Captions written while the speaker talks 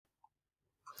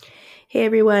Hey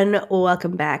everyone,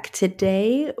 welcome back.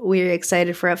 Today we're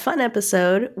excited for a fun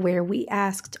episode where we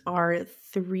asked our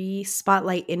three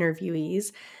spotlight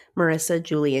interviewees, Marissa,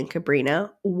 Julie, and Cabrina,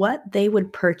 what they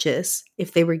would purchase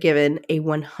if they were given a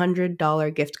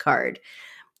 $100 gift card.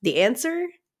 The answer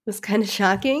was kind of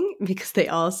shocking because they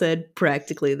all said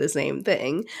practically the same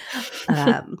thing.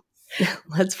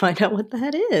 Let's find out what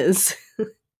that is.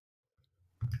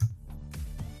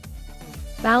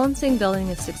 Balancing building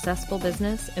a successful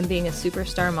business and being a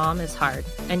superstar mom is hard,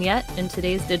 and yet, in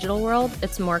today's digital world,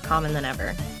 it's more common than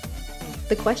ever.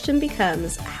 The question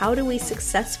becomes, how do we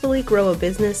successfully grow a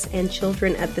business and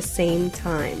children at the same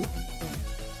time?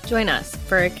 Join us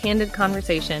for a candid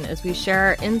conversation as we share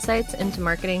our insights into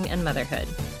marketing and motherhood.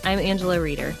 I'm Angela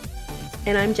Reeder.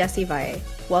 And I'm Jessie Valle.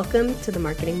 Welcome to the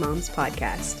Marketing Moms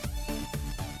Podcast.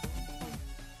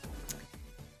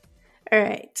 All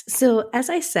right. So as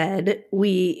I said,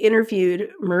 we interviewed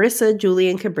Marissa, Julie,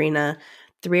 and Cabrina,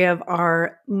 three of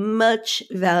our much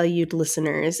valued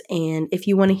listeners. And if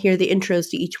you want to hear the intros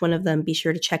to each one of them, be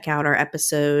sure to check out our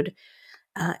episode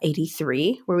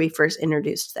 83, where we first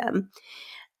introduced them.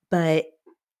 But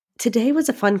today was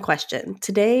a fun question.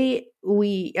 Today,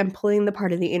 I'm pulling the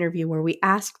part of the interview where we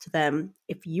asked them,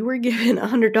 if you were given a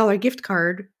 $100 gift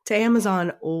card to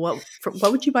Amazon, what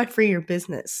would you buy for your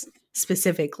business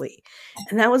specifically?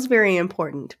 And that was very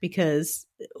important because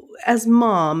as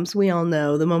moms, we all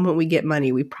know the moment we get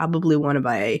money, we probably want to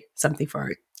buy something for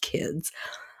our kids.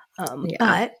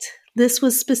 But this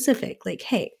was specific. Like,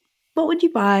 hey, what would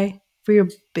you buy for your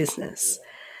business?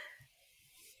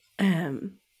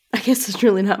 I guess there's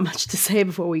really not much to say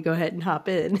before we go ahead and hop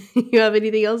in. You have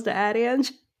anything else to add,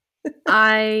 Ange?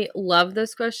 I love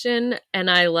this question, and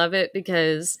I love it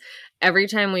because every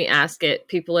time we ask it,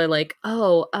 people are like,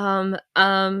 and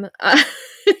I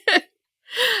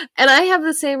have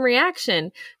the same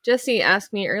reaction. Jessie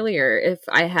asked me earlier if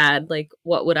I had,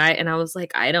 what would I, and I was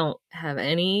like, I don't have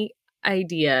any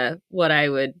idea what I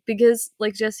would, because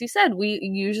like Jessie said, we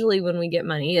usually, when we get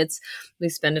money, we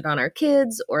spend it on our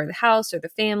kids or the house or the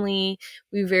family.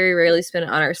 We very rarely spend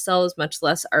it on ourselves, much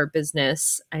less our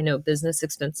business. I know business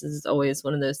expenses is always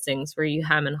one of those things where you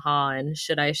hem and haw and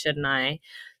should I, shouldn't I?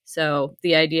 So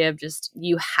the idea of just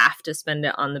you have to spend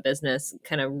it on the business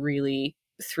kind of really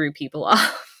threw people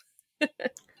off.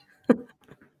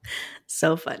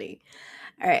 So funny.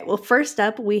 All right. Well, first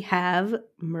up, we have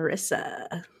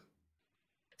Marissa.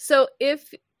 So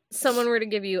if someone were to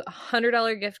give you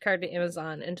 $100 gift card to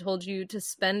Amazon and told you to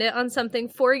spend it on something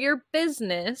for your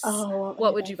business,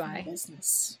 what would you buy?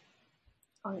 Business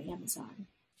on Amazon.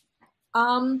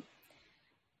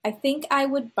 I think I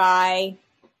would buy.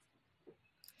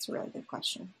 It's a really good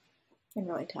question and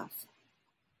really tough.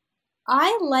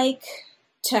 I like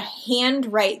to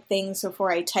handwrite things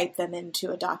before I type them into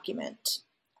a document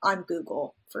on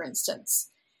Google, for instance.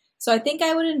 So I think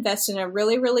I would invest in a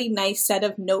really, really nice set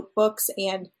of notebooks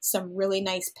and some really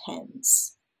nice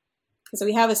pens. So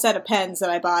we have a set of pens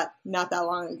that I bought not that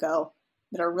long ago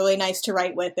that are really nice to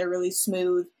write with. They're really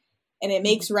smooth, and it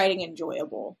makes writing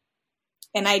enjoyable.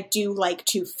 And I do like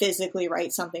to physically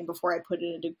write something before I put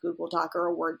it into Google Doc or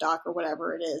a Word doc or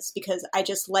whatever it is, because I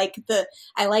just like the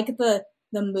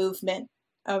movement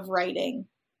of writing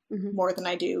more than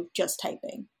I do just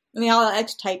typing. I mean, I like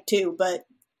to type too, but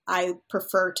I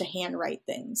prefer to handwrite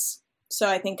things. So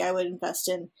I think I would invest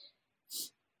in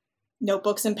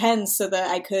notebooks and pens so that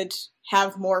I could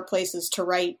have more places to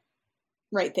write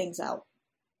things out.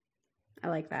 I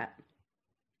like that.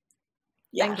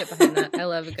 Yeah. I can get behind that. I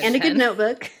love a good and pen. A good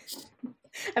notebook.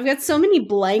 I've got so many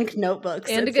blank notebooks.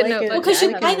 And a good notebook. Because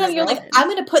you're like, I'm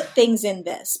going to put things in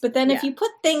this. But then if you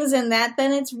put things in that,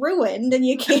 then it's ruined. And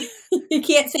you can't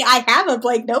say, I have a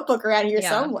blank notebook around here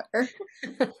somewhere.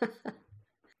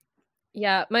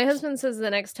 Yeah, my husband says the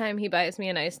next time he buys me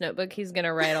a nice notebook, he's going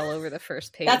to write all over the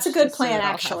first page. That's a good plan,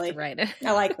 actually. Write it.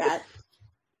 I like that.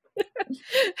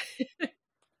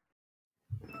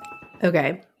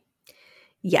 Okay.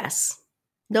 Yes.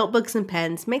 Notebooks and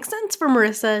pens. Makes sense for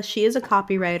Marissa. She is a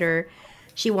copywriter.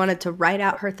 She wanted to write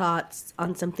out her thoughts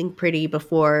on something pretty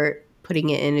before putting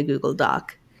it in a Google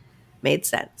Doc. Made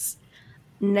sense.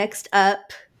 Next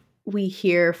up, we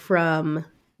hear from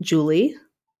Julie,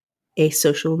 a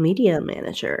social media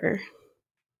manager.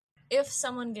 If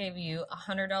someone gave you a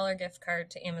 $100 gift card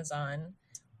to Amazon,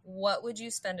 what would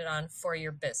you spend it on for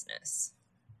your business?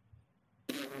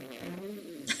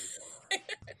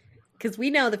 Because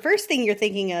we know the first thing you're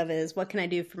thinking of is, what can I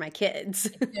do for my kids?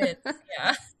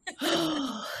 Yeah.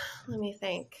 Let me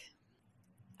think.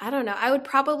 I don't know. I would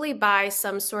probably buy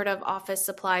some sort of office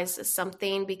supplies,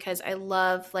 something, because I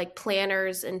love like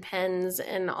planners and pens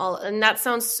and all. And that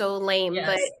sounds so lame,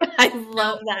 Yes. but I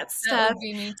love that stuff. That would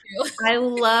be me too. I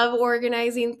love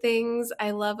organizing things. I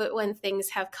love it when things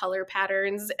have color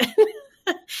patterns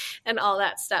and all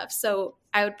that stuff. So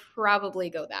I would probably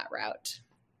go that route.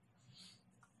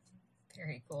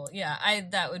 Very cool. Yeah,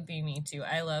 that would be me too.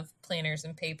 I love planners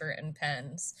and paper and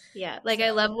pens. Yeah, like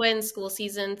I love when school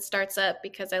season starts up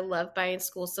because I love buying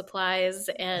school supplies,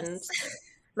 and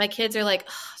my kids are like,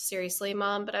 oh, seriously,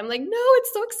 Mom? But I'm like, no,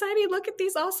 it's so exciting. Look at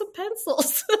these awesome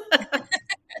pencils.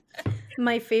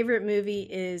 My favorite movie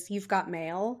is You've Got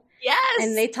Mail. Yes.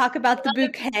 And they talk about the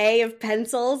bouquet of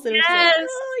pencils. And yes. Like,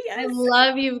 oh, yes. I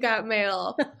love You've Got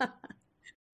Mail.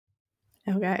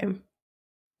 Okay.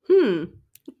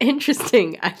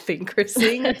 Interesting. I think we're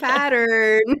seeing a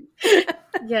pattern.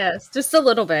 Yes, just a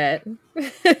little bit.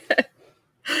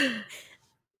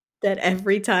 That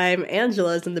every time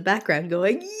Angela's in the background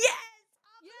going, yes!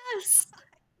 Yes!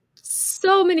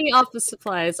 So many office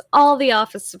supplies. All the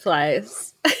office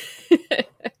supplies.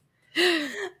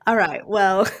 All right.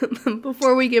 Well,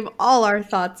 before we give all our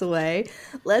thoughts away,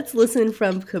 let's listen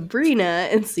from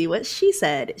Kabrina and see what she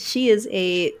said. She is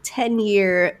a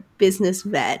 10-year business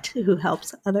vet who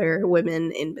helps other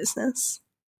women in business.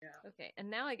 Okay, and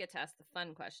now I get to ask the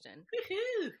fun question.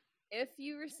 If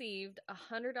you received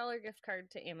 $100 gift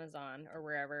card to Amazon or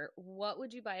wherever, what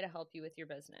would you buy to help you with your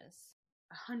business?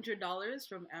 $100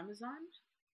 from Amazon?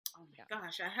 Oh my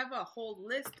gosh, I have a whole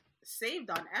list saved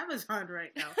on Amazon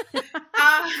right now.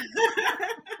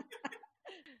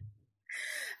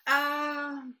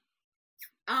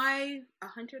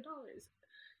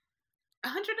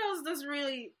 $100 doesn't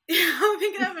really. I don't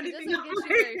think I have anything. It doesn't get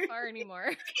you very far anymore.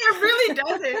 It really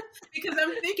doesn't, because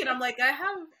I'm like, I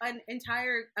have I'm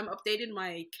updating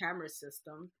my camera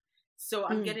system, so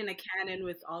I'm getting a Canon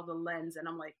with all the lens, and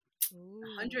I'm like,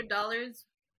 $100.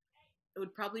 It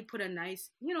would probably put a nice,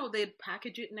 they'd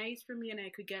package it nice for me, and I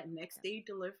could get next day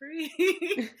delivery.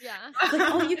 Yeah.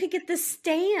 Like, oh, you could get the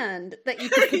stand that you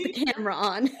could put the camera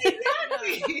on.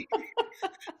 Exactly.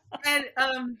 And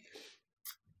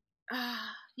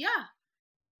yeah,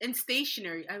 and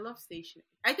stationery. I love stationery.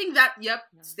 I think that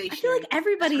stationery. I feel like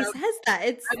everybody says that.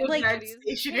 It's like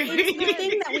stationery. It's the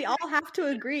thing that we all have to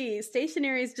agree.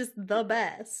 Stationery is just the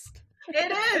best.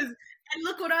 It is, and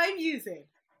look what I'm using.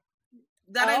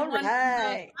 That all I want.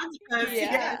 Right.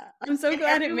 Yeah, I'm so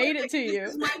glad it made it to you.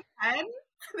 This is my pen.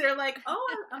 They're like,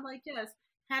 oh, I'm like, yes,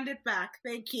 hand it back,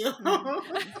 thank you.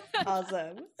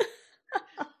 Awesome.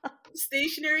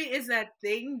 Stationery is that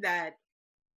thing that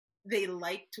they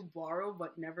like to borrow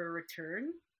but never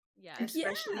return. Yeah,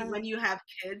 especially when you have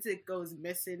kids, it goes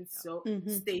missing. So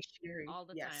stationery all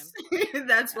the time.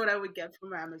 That's what I would get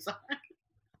from Amazon.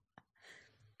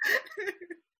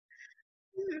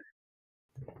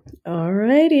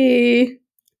 Alrighty.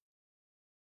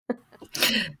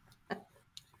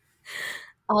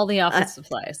 All the office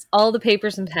supplies, all the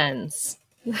papers and pens.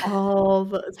 All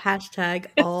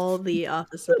the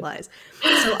office supplies.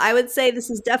 So I would say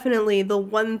this is definitely the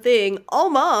one thing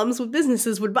all moms with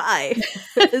businesses would buy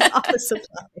is office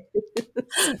supplies.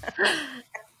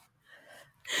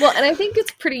 Well, and I think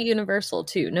it's pretty universal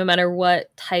too, no matter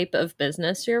what type of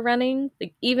business you're running.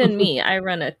 Like even me, I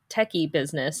run a techie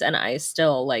business and I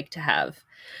still like to have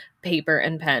paper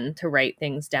and pen to write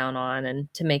things down on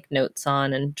and to make notes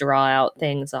on and draw out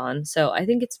things on. So I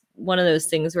think it's one of those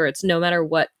things where it's no matter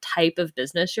what type of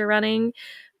business you're running,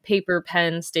 paper,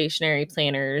 pen, stationery,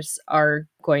 planners are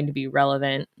going to be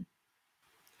relevant.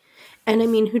 And I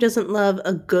mean, who doesn't love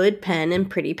a good pen and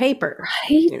pretty paper?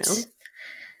 Right.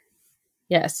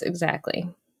 Yes, exactly.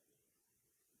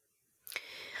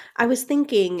 I was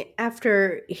thinking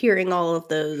after hearing all of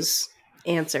those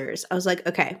answers, I was like,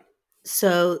 okay,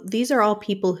 so these are all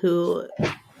people who,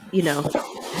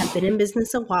 have been in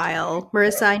business a while.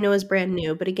 Marissa, I know, is brand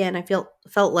new, but again, I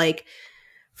felt like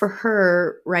for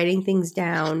her, writing things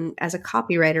down as a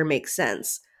copywriter makes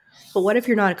sense. But what if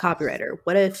you're not a copywriter?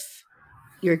 What if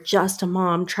you're just a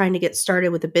mom trying to get started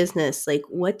with a business? Like,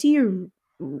 what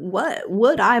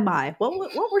would I buy?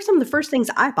 What were some of the first things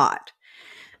I bought?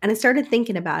 And I started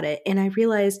thinking about it, and I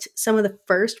realized some of the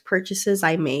first purchases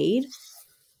I made,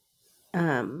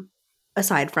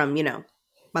 aside from,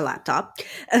 my laptop,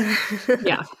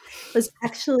 was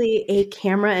actually a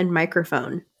camera and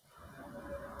microphone.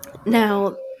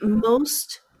 Now,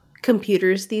 most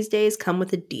computers these days come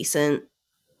with a decent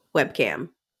webcam.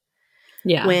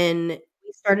 Yeah. When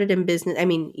we started in business, I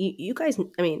mean, you guys,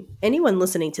 anyone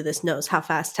listening to this knows how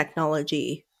fast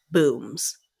technology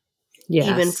booms. Yes.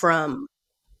 Even from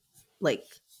like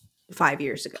 5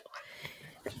 years ago.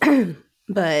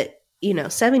 But,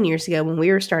 7 years ago when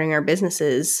we were starting our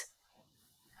businesses,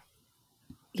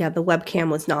 the webcam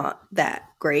was not that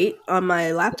great on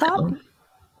my laptop. No.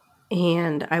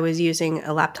 And I was using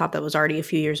a laptop that was already a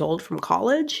few years old from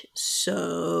college.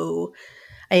 So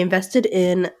I invested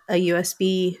in a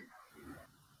USB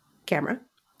camera.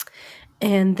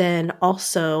 And then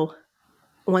also,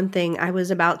 one thing, I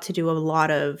was about to do a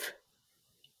lot of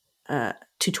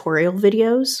tutorial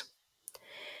videos.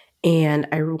 And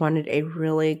I wanted a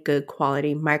really good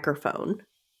quality microphone.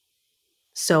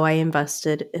 So I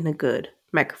invested in a good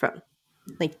microphone.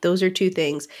 Like, those are two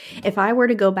things. If I were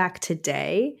to go back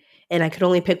today and I could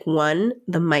only pick one,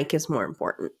 the mic is more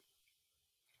important.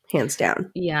 Hands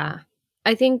down. Yeah.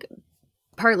 I think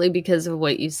partly because of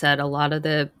what you said, a lot of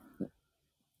the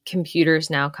computers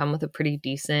now come with a pretty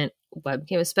decent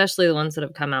webcam, especially the ones that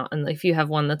have come out. And if you have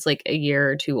one that's like a year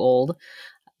or two old,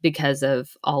 because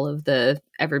of all of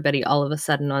everybody all of a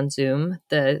sudden on Zoom,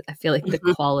 I feel like the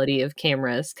quality of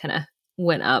cameras kind of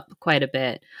went up quite a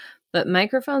bit. But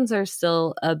microphones are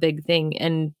still a big thing.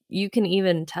 And you can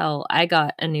even tell I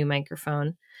got a new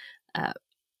microphone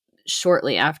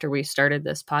shortly after we started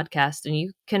this podcast. And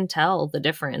you can tell the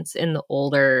difference in the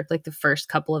older, like the first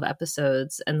couple of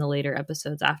episodes and the later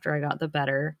episodes after I got the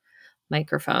better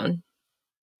microphone.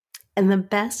 And the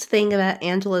best thing about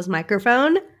Angela's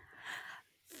microphone,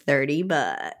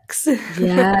 $30.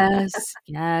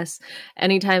 Yes.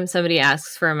 Anytime somebody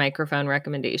asks for a microphone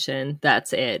recommendation,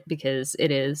 that's it, because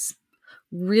it is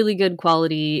really good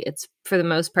quality. It's for the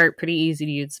most part pretty easy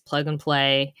to use, plug and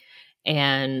play,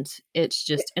 and it's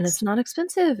just and it's not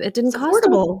expensive. It didn't cost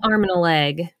an arm and a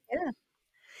leg. Yeah.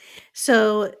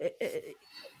 So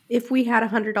if we had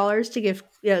 $100 to give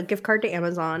gift card to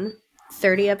Amazon,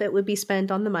 30 of it would be spent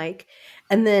on the mic,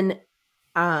 and then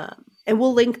and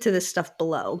we'll link to this stuff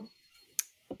below.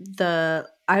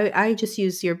 I just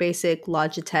use your basic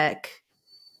Logitech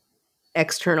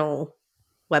external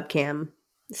webcam.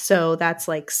 So that's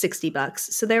like $60.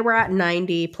 So there we're at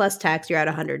 90 plus tax, you're at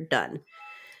 100, done.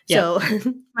 Yep. So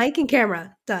mic and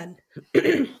camera, done.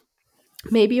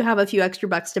 Maybe you have a few extra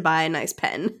bucks to buy a nice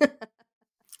pen.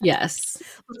 Yes.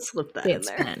 Let's slip that in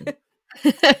there. Pen.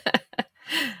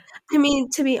 I mean,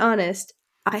 to be honest,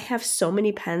 I have so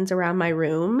many pens around my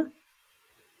room,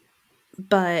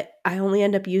 but I only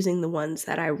end up using the ones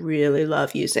that I really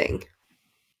love using.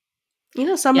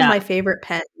 Some of my favorite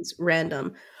pens,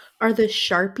 random, are the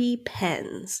Sharpie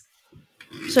pens.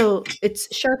 So it's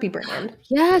Sharpie brand.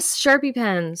 Yes, Sharpie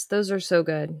pens. Those are so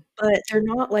good. But they're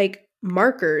not like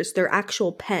markers. They're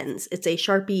actual pens. It's a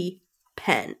Sharpie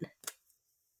pen.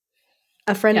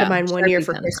 A friend of mine one year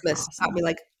for Christmas got me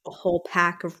like a whole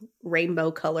pack of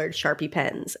rainbow colored Sharpie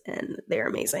pens, and they're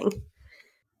amazing.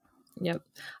 Yep.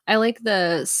 I like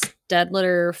the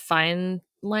Staedtler fine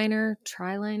liner,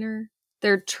 tri-liner.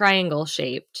 They're triangle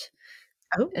shaped.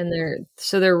 Oh. And they're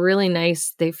really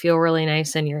nice. They feel really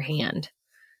nice in your hand.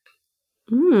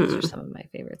 Those are some of my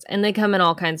favorites. And they come in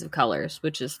all kinds of colors,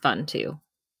 which is fun too.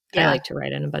 Yeah. I like to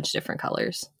write in a bunch of different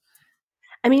colors.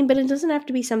 I mean, but it doesn't have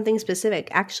to be something specific.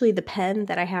 Actually, the pen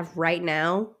that I have right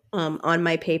now on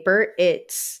my paper,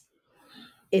 it's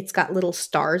got little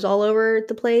stars all over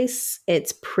the place.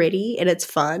 It's pretty and it's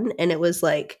fun. And it was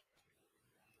like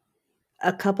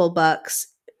a couple bucks,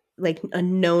 like a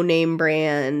no-name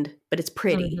brand, but it's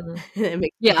pretty. Mm-hmm. It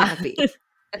makes me happy.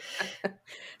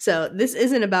 So this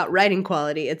isn't about writing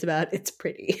quality. It's about it's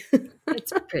pretty.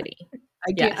 It's pretty.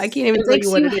 I can't even tell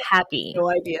you what it is. Happy. No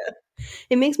idea.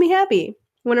 It makes me happy.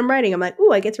 When I'm writing, I'm like,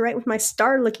 ooh, I get to write with my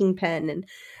star-looking pen. And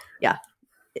yeah,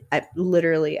 I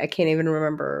can't even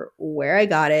remember where I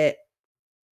got it.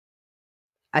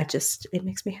 It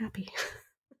makes me happy.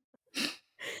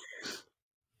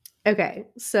 Okay,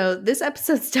 so this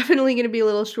episode's definitely going to be a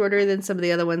little shorter than some of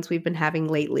the other ones we've been having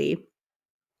lately.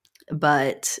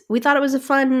 But we thought it was a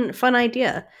fun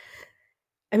idea.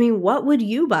 I mean, what would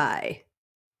you buy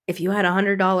if you had a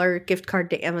 $100 gift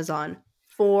card to Amazon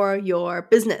for your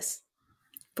business?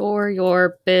 For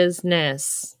your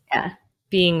business. Yeah.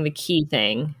 Being the key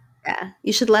thing. Yeah.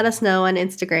 You should let us know on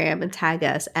Instagram and tag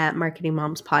us at Marketing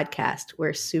Moms Podcast.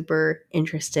 We're super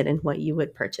interested in what you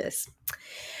would purchase.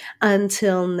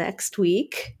 Until next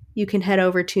week, you can head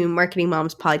over to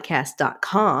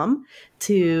marketingmomspodcast.com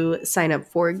to sign up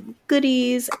for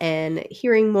goodies and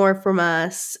hearing more from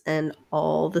us and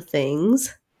all the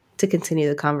things to continue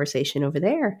the conversation over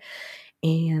there.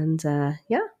 And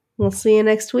we'll see you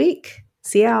next week.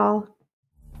 See y'all.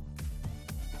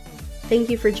 Thank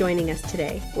you for joining us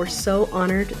today. We're so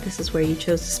honored this is where you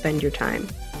chose to spend your time.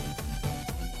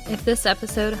 If this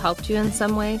episode helped you in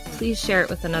some way, please share it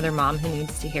with another mom who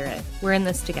needs to hear it. We're in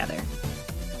this together.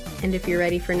 And if you're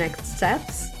ready for next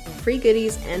steps, free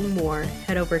goodies, and more,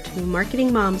 head over to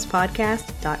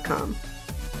marketingmomspodcast.com.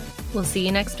 We'll see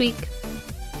you next week.